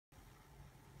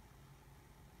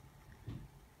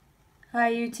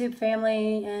Hi, YouTube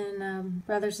family and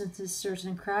brothers and sisters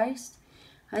in Christ.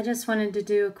 I just wanted to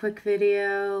do a quick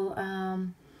video.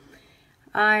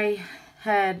 I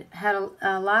had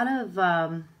a lot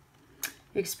of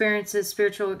experiences,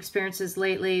 spiritual experiences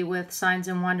lately with signs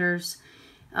and wonders.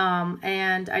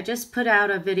 And I just put out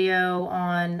a video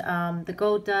on the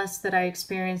gold dust that I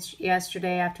experienced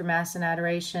yesterday after Mass and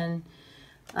Adoration.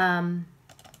 I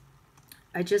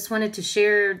just wanted to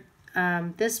share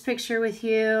this picture with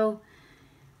you.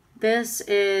 This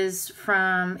is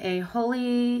from a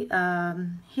holy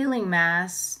healing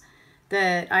mass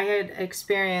that I had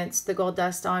experienced the gold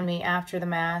dust on me after the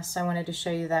mass. I wanted to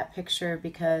show you that picture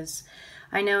because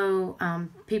I know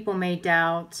people may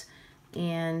doubt,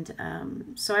 and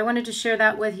so I wanted to share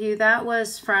that with you. That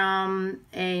was from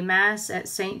a mass at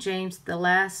St. James the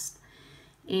Less,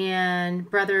 and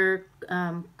Brother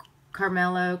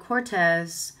Carmelo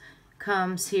Cortez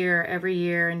comes here every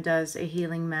year and does a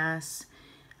healing mass.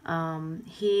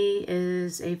 He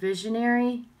is a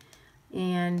visionary,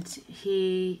 and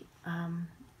he,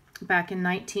 back in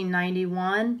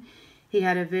 1991, he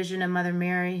had a vision of Mother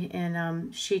Mary,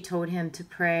 and she told him to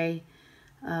pray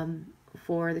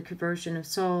for the conversion of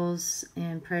souls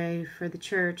and pray for the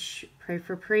church, pray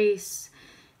for priests,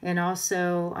 and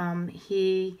also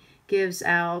he gives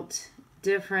out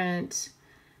different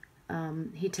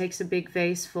he takes a big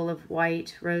vase full of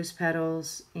white rose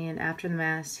petals, and after the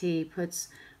Mass he puts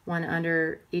one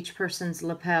under each person's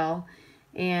lapel.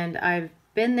 And I've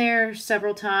been there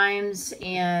several times,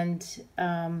 and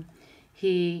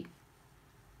they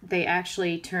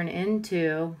actually turn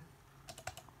into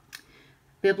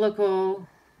biblical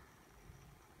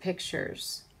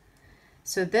pictures.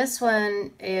 So this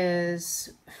one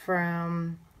is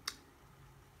from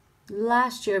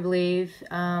last year, I believe.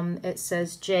 It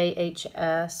says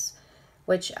JHS,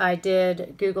 which I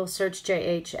did Google search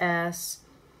JHS,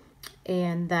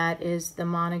 and that is the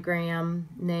monogram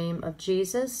name of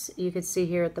Jesus. You can see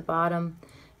here at the bottom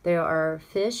there are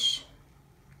fish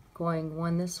going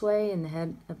one this way and the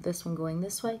head of this one going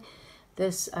this way.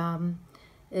 This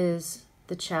is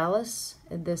the chalice,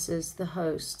 and this is the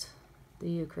host, the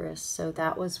Eucharist. So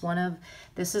that was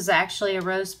this is actually a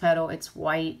rose petal. It's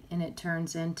white, and it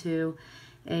turns into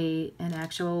an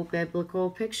actual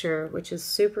biblical picture, which is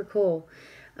super cool.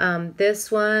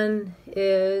 This one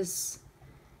is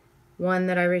one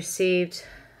that I received,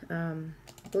 I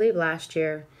believe last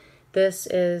year. This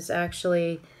is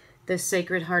actually the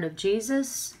Sacred Heart of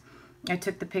Jesus. I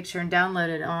took the picture and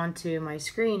downloaded it onto my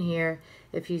screen here.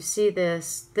 If you see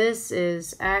this, this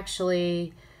is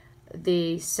actually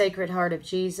the Sacred Heart of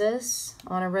Jesus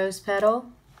on a rose petal.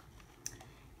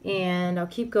 And I'll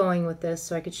keep going with this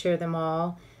so I could share them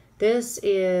all. This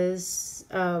is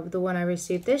the one I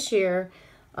received this year,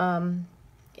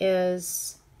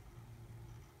 is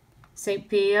St.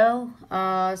 Pio.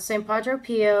 St. Padre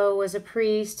Pio was a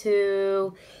priest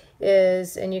who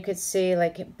is, and you could see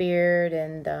like beard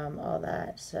and all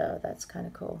that, so that's kind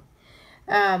of cool.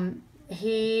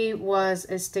 He was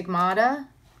a stigmata.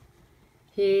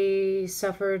 He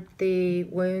suffered the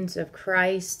wounds of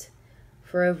Christ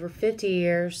for over 50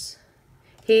 years.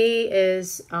 He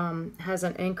has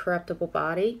an incorruptible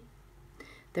body.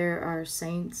 There are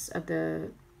saints of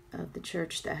the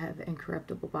church that have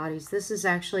incorruptible bodies. This is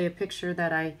actually a picture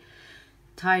that I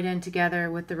tied in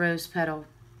together with the rose petal.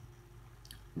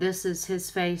 This is his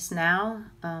face now,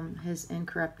 his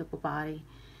incorruptible body,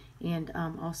 and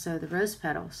also the rose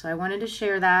petal. So I wanted to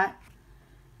share that.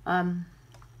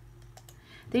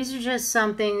 These are just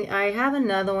something. I have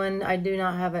another one. I do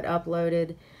not have it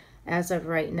uploaded as of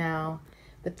right now,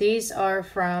 but these are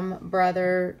from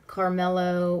Brother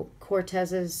Carmelo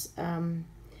Cortez's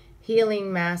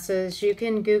healing masses. You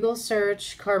can Google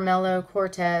search Carmelo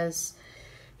Cortez.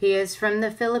 He is from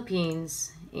the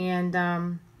Philippines,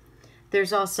 and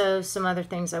there's also some other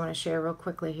things I want to share real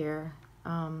quickly here.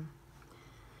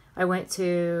 I went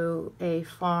to a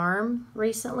farm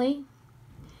recently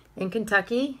in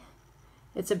Kentucky.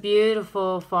 It's a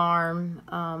beautiful farm.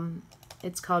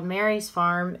 It's called Mary's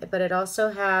Farm, but it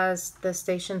also has the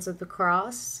Stations of the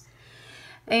Cross.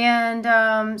 And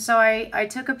so I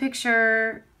took a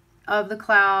picture of the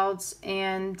clouds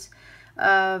and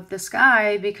of the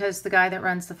sky, because the guy that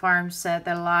runs the farm said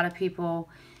that a lot of people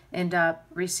end up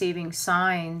receiving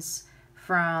signs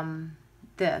from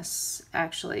this,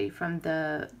 actually, from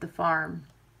the farm.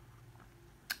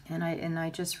 And I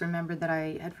just remembered that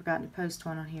I had forgotten to post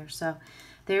one on here. So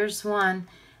there's one.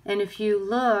 And if you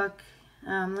look,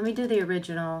 let me do the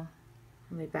original.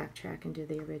 Let me backtrack and do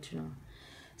the original.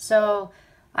 So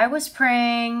I was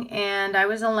praying, and I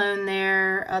was alone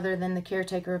there other than the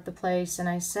caretaker of the place. And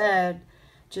I said,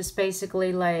 just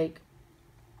basically like,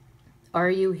 are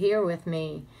you here with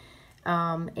me?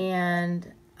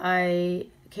 And I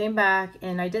came back,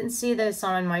 and I didn't see this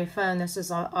on my phone. This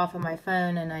is off of my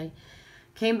phone, and I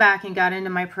came back and got into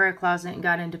my prayer closet and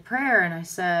got into prayer, and I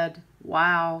said,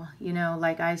 wow, you know,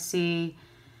 like I see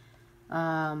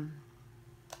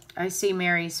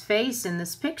Mary's face in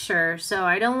this picture. So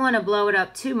I don't want to blow it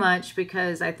up too much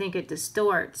because I think it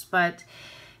distorts, but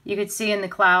you could see in the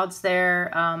clouds there,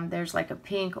 there's like a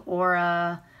pink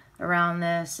aura around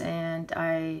this, and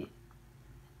I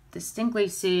distinctly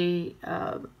see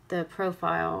the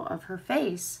profile of her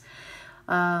face.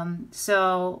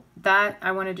 So that,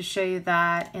 I wanted to show you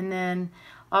that. And then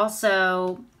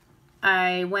also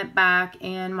I went back,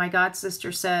 and my god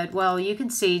sister said, well, you can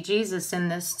see Jesus in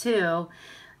this too,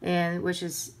 and which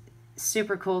is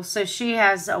super cool. So she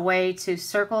has a way to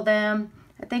circle them.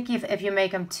 I think if you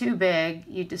make them too big,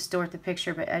 you distort the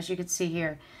picture, but as you can see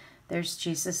here, there's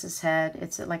Jesus's head.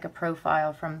 It's like a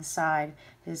profile from the side,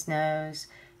 his nose,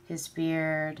 his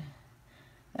beard.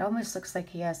 It almost looks like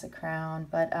he has a crown,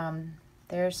 but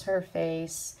there's her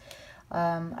face.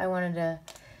 I wanted to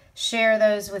share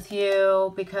those with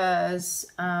you because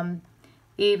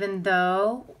even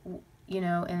though, you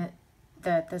know,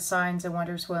 that the signs and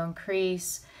wonders will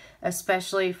increase,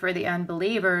 especially for the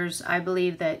unbelievers, I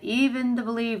believe that even the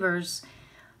believers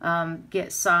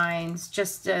get signs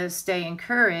just to stay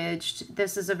encouraged.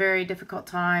 This is a very difficult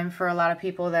time for a lot of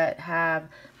people that have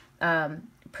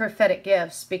prophetic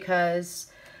gifts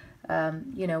because,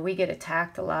 you know, we get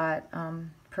attacked a lot,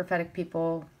 prophetic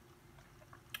people,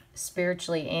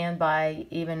 spiritually and by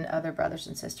even other brothers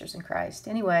and sisters in Christ.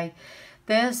 Anyway,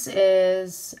 this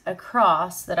is a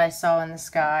cross that I saw in the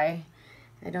sky.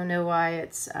 I don't know why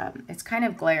it's kind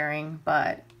of glaring,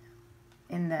 but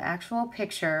in the actual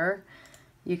picture,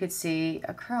 you could see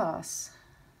a cross.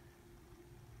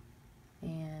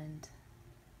 And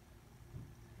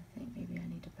I think maybe I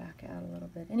need to back out a little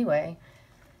bit. Anyway,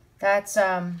 that's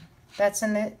in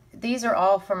the, these are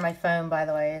all from my phone, by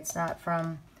the way. It's not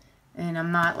from, and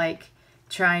I'm not like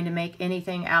trying to make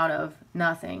anything out of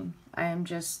nothing. I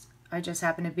just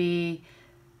happen to be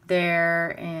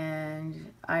there,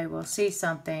 and I will see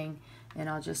something, and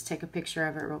I'll just take a picture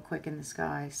of it real quick in the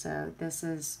sky. So this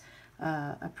is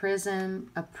a prism.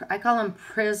 I call them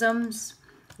prisms,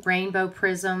 rainbow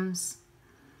prisms,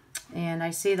 and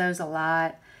I see those a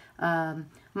lot.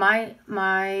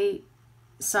 My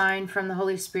sign from the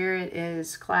Holy Spirit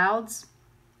is clouds.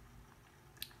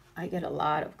 I get a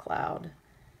lot of cloud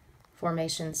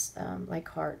formations, like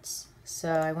hearts. So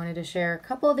I wanted to share a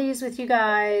couple of these with you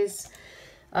guys,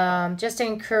 just to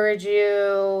encourage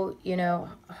you. You know,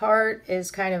 heart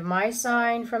is kind of my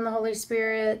sign from the Holy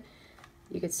Spirit.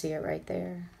 You could see it right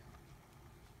there.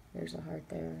 There's a heart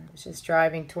there. I was just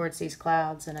driving towards these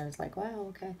clouds, and I was like, wow,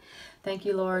 okay. Thank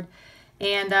you, Lord.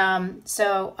 And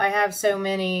so I have so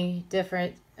many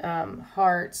different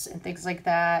hearts and things like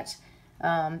that.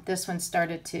 This one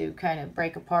started to kind of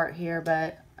break apart here,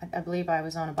 but I believe I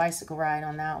was on a bicycle ride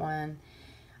on that one.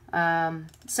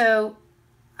 So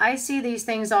I see these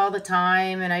things all the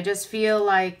time, and I just feel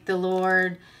like the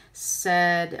Lord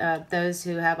said, those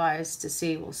who have eyes to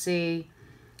see will see.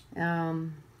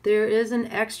 There is an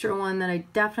extra one that I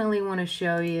definitely want to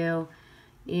show you,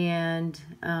 and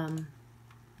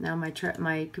now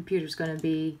my computer's going to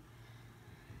be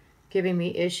giving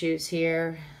me issues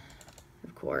here,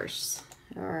 of course.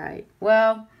 All right,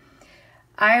 well,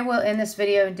 I will end this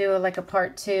video and do like a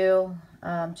part 2,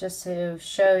 just to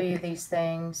show you these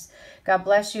things. God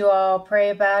bless you all. Pray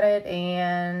about it,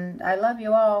 and I love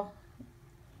you all.